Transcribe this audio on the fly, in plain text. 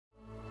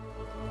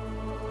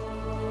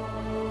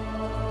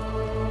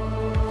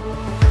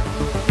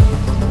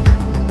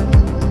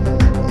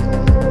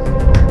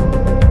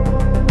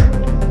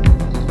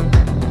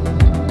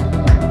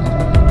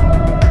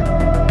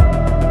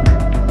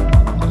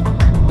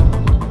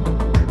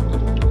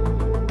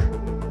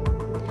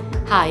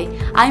Hi,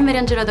 I'm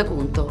Ramsar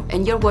Convention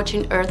and you're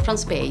watching Earth from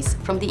Space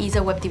from the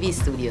ESA Web TV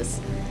studios.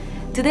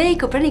 Today,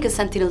 Copernicus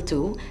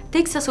Sentinel-2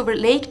 takes us over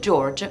Lake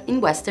George in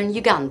western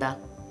Uganda.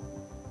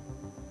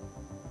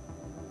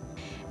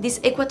 This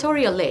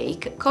equatorial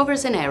lake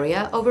covers an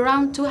area of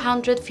around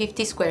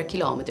 250 square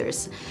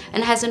kilometers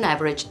and has an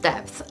average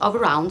depth of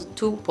around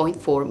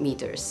 2.4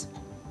 meters.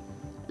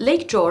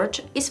 Lake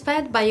George is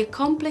fed by a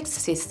complex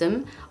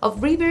system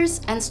of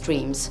rivers and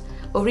streams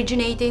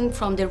originating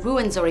from the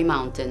Rwenzori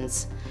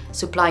Mountains,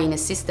 supplying a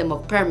system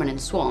of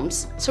permanent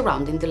swamps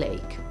surrounding the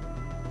lake.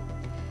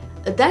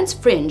 A dense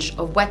fringe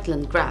of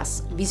wetland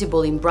grass,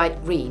 visible in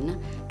bright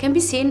green, can be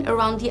seen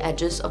around the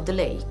edges of the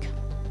lake.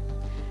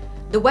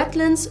 The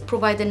wetlands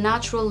provide a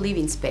natural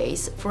living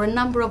space for a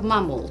number of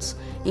mammals,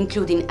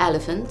 including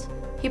elephant,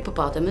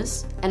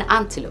 hippopotamus, and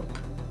antelope.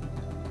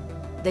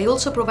 They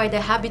also provide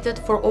a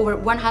habitat for over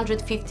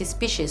 150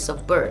 species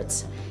of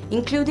birds,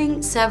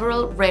 including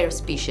several rare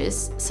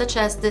species such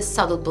as the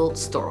saddle-billed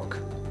stork.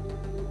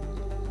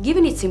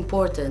 Given its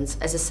importance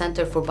as a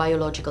center for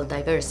biological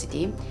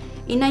diversity,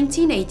 in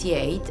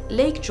 1988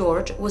 Lake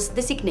George was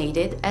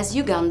designated as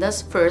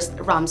Uganda's first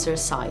Ramsar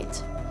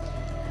site.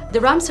 The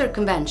Ramsar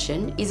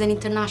Convention is an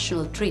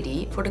international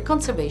treaty for the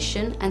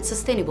conservation and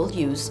sustainable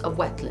use of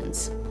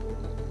wetlands.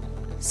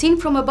 Seen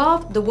from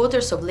above, the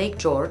waters of Lake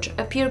George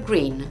appear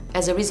green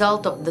as a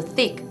result of the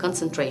thick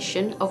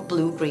concentration of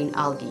blue-green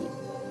algae.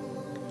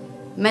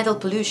 Metal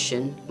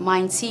pollution,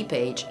 mine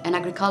seepage, and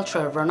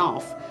agricultural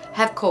runoff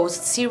have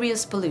caused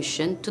serious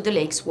pollution to the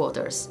lake's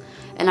waters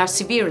and are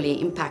severely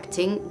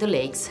impacting the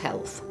lake's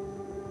health.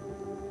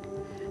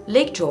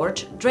 Lake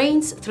George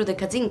drains through the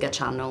Kazinga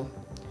Channel.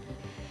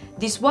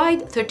 This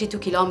wide 32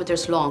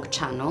 kilometers long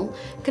channel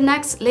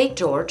connects Lake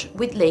George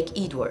with Lake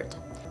Edward,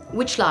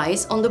 which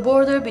lies on the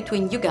border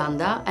between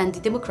Uganda and the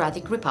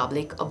Democratic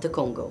Republic of the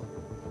Congo.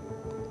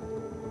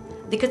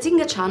 The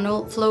Kazinga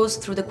Channel flows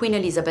through the Queen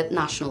Elizabeth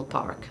National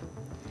Park.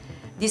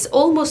 This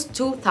almost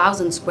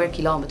 2,000 square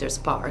kilometers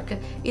park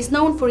is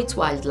known for its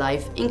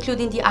wildlife,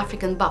 including the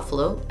African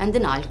buffalo and the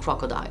Nile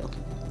crocodile.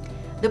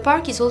 The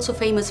park is also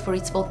famous for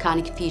its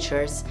volcanic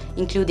features,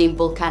 including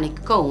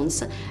volcanic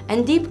cones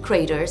and deep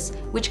craters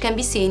which can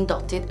be seen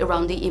dotted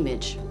around the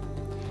image.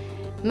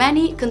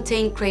 Many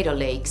contain crater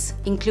lakes,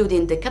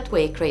 including the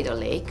Katwe Crater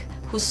Lake,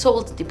 whose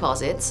salt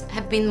deposits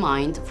have been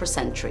mined for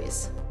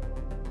centuries.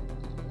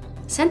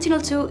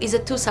 Sentinel-2 is a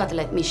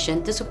two-satellite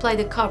mission to supply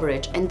the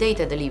coverage and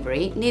data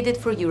delivery needed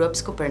for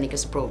Europe's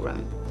Copernicus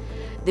program.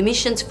 The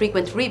mission's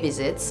frequent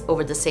revisits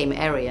over the same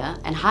area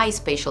and high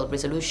spatial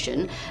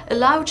resolution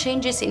allow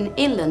changes in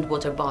inland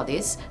water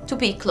bodies to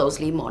be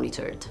closely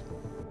monitored.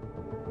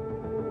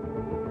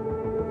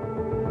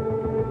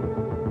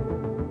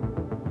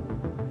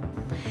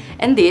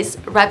 And this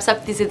wraps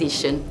up this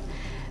edition.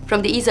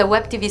 From the ESA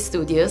Web TV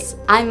studios,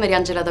 I'm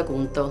Ramsar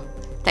Convention.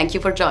 Thank you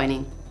for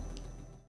joining.